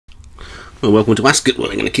Well, welcome to Ascot. Well,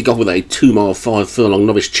 we're going to kick off with a 2 mile 5 furlong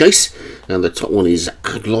novice chase, and the top one is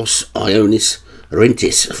Aglos Ionis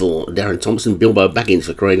Rentis for Darren Thompson, Bilbo Baggins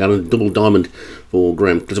for Craig Allen, Double Diamond for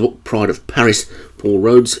Graham Clutterbuck, Pride of Paris, Paul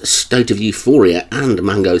Rhodes, State of Euphoria and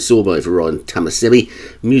Mango Sorbet for Ryan Tamasebi,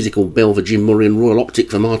 Musical Bell for Jim Murray and Royal Optic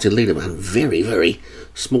for Martin Lederman. Very, very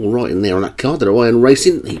small writing there on that card. They're Iron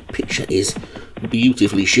Racing. The picture is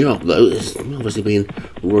beautifully sharp though. It's obviously been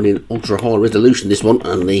running ultra high resolution, this one,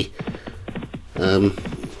 and the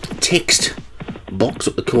text box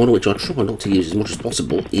up the corner, which I try not to use as much as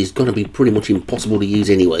possible, is going to be pretty much impossible to use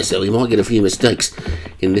anyway, so we might get a few mistakes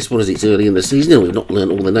in this one as it's early in the season and we've not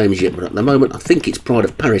learned all the names yet. But at the moment I think it's Pride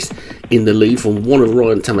of Paris in the lead from one of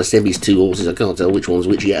Ryan Tamasebi's 2 horses. I can't tell which one's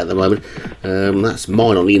which yet at the moment. That's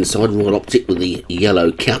mine on the inside, Royal Optic with the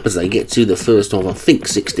yellow cap as they get to the first of I think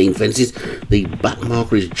 16 fences. The back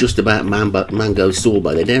marker is just about Mango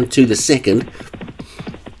Sorbet. They're down to the second.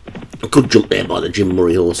 Good jump there by the Jim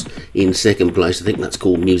Murray horse in second place. I think that's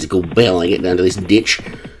called Musical Bell. They get down to this ditch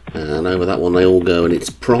and over that one they all go, and it's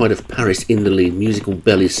Pride of Paris in the lead. Musical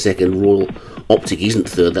Bell is second, Royal Optic isn't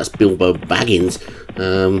third, that's Bilbo Baggins.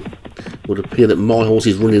 Would appear that my horse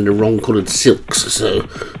is running the wrong coloured silks, so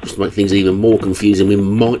just to make things even more confusing, we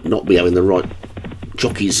might not be having the right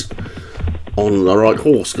jockeys on the right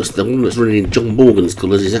horse, because the one that's running in John Morgan's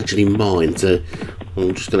colours is actually mine, so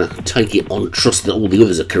I'm just going to take it on trust that all the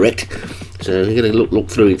others are correct. So we're going to look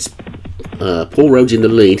through. It's Paul Rhodes in the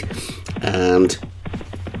lead and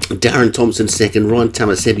Darren Thompson second, Ryan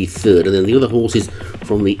Tamasebi third, and then the other horses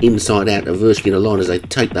from the inside out are virtually in a line as they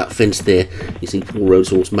take that fence there. You see Paul Rhodes'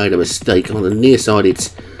 horse made a mistake. On the near side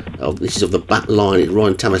it's this is of the back line, it's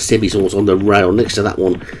Ryan Tamasebi's horse on the rail. Next to that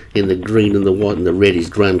one in the green and the white and the red is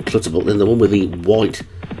Graham Clutterbuck. Then the one with the white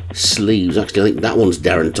sleeves, actually I think that one's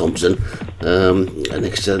Darren Thompson. And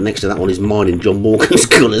next to that one is mine in John Morgan's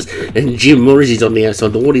colours, and Jim Murray's is on the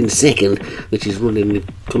outside. The one in second, which is running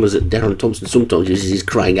the colours that Darren Thompson sometimes uses, is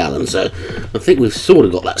Craig Allen. So I think we've sort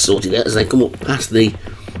of got that sorted out as they come up past the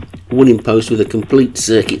winning post with a complete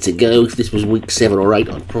circuit to go. If this was week 7 or 8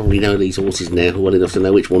 I'd probably know these horses now well enough to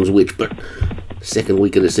know which one's which, but second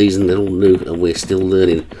week of the season they're all new and we're still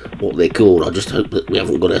learning what they're called. I just hope that we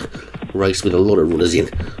haven't got a race with a lot of runners in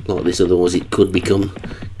like this, otherwise it could become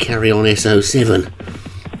Carry On SO7,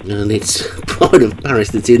 and it's Pride of Paris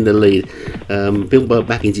that's in the lead. Bilbo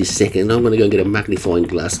Baggins is second. I'm going to go and get a magnifying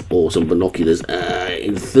glass or some binoculars.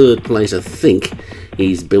 In third place I think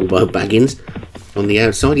is Bilbo Baggins. On the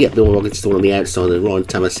outside, yep, Bilbo Baggins still on the outside. The Ryan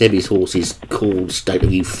Tamasebi's horse is called State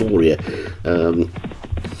of Euphoria.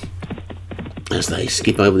 As they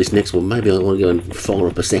skip over this next one, maybe I want to go and fire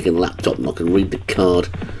up a second laptop and I can read the card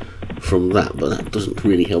from that, but that doesn't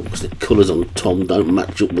really help because the colours on Tom don't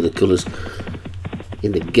match up with the colours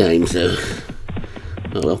in the game, so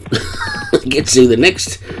oh well. Get to the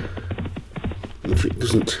next. If it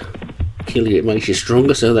doesn't kill you, it makes you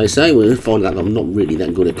stronger, so they say. We'll find out. I'm not really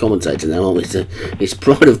that good a commentator now, are we? So it's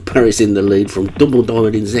Pride of Paris in the lead from Double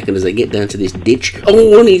Diamond in second as they get down to this ditch.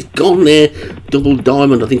 Oh, and he's gone there. Double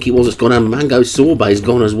Diamond, I think he was, has gone, and Mango Sorbet's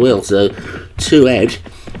gone as well, so 2 out,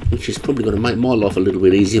 which is probably going to make my life a little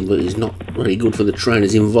bit easier, but it's not very good for the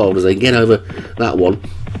trainers involved as they get over that one.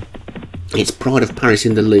 It's Pride of Paris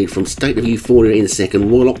in the lead from State of Euphoria in second,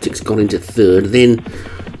 Royal Optic's gone into third, then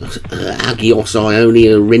Agios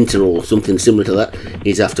Ionia Renter or something similar to that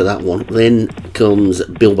is after that one. Then comes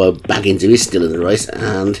Bilbo Baggins, who is still in the race,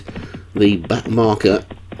 and the back marker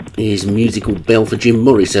is Musical Bell for Jim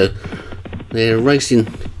Murray. So they're racing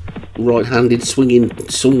right-handed, swinging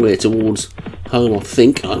somewhere towards home, I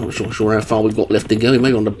think. I'm not sure how far we've got left to go.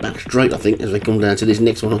 Maybe on the back straight, I think, as they come down to this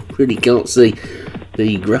next one. I really can't see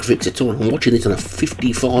the graphics at all. I'm watching this on a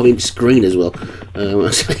 55-inch screen as well.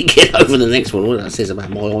 So they get over the next one. What that says about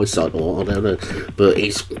my eyesight, or I don't know. But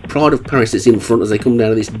it's Pride of Paris that's in front as they come down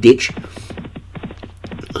to this ditch.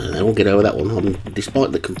 And they won't get over that one.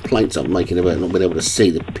 Despite the complaints I'm making about not being able to see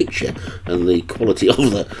the picture and the quality of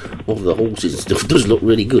the horses and stuff, does look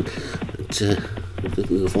really good. But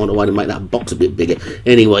we'll find a way to make that box a bit bigger.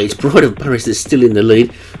 Anyway, it's Pride of Paris that's still in the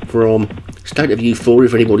lead from State of Euphoria.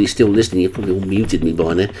 If anybody's still listening, you've probably all muted me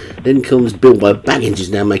by now. Then comes Bilbo Baggins,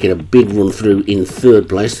 who's now making a big run through in third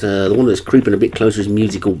place. The one that's creeping a bit closer is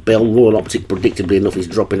Musical Bell. Royal Optic, predictably enough, is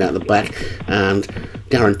dropping out the back, and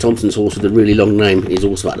Darren Thompson's horse with a really long name is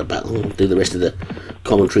also at the back. I'll do the rest of the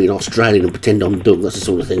commentary in Australian and pretend I'm Doug. That's the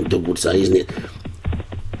sort of thing Doug would say, isn't it?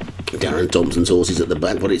 Darren Thompson's horses at the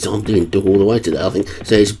back, but I'm doing Doug all the way today, I think.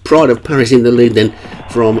 So it's Pride of Paris in the lead then,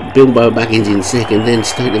 from Bilbo Baggins in second, then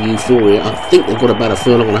State of Euphoria. I think they've got about a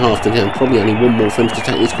furlong and a half to go, and probably only one more fence to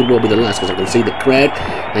take. This could well be the last, because I can see the crowd.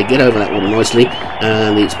 They get over that one nicely,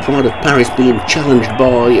 and it's Pride of Paris being challenged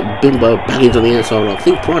by Bilbo Baggins on the outside. I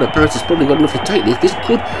think Pride of Paris has probably got enough to take this. This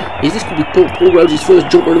could be Paul Rhodes' first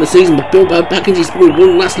jumper of the season, but Bilbo Baggins is doing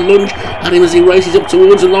one last lunge at him as he races up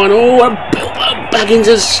towards the line. Oh, and Bilbo Baggins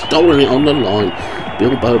has stolen it on the line.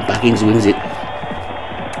 Bilbo Baggins wins it.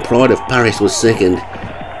 Pride of Paris was second,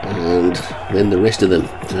 and then the rest of them.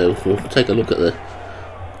 So we'll take a look at the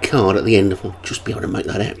card at the end. We'll just be able to make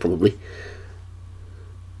that out probably.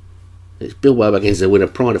 It's Bilbo Baggins the winner,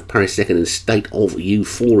 Pride of Paris second, and State of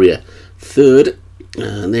Euphoria third.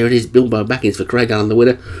 And there it is, Bilbo Baggins for Craig Allen the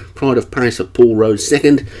winner, Pride of Paris for Paul Rhodes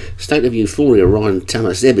second, State of Euphoria Ryan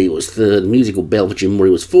Tamasebi was third, Musical Bell for Jim Murray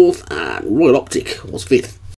was fourth, and Royal Optic was fifth.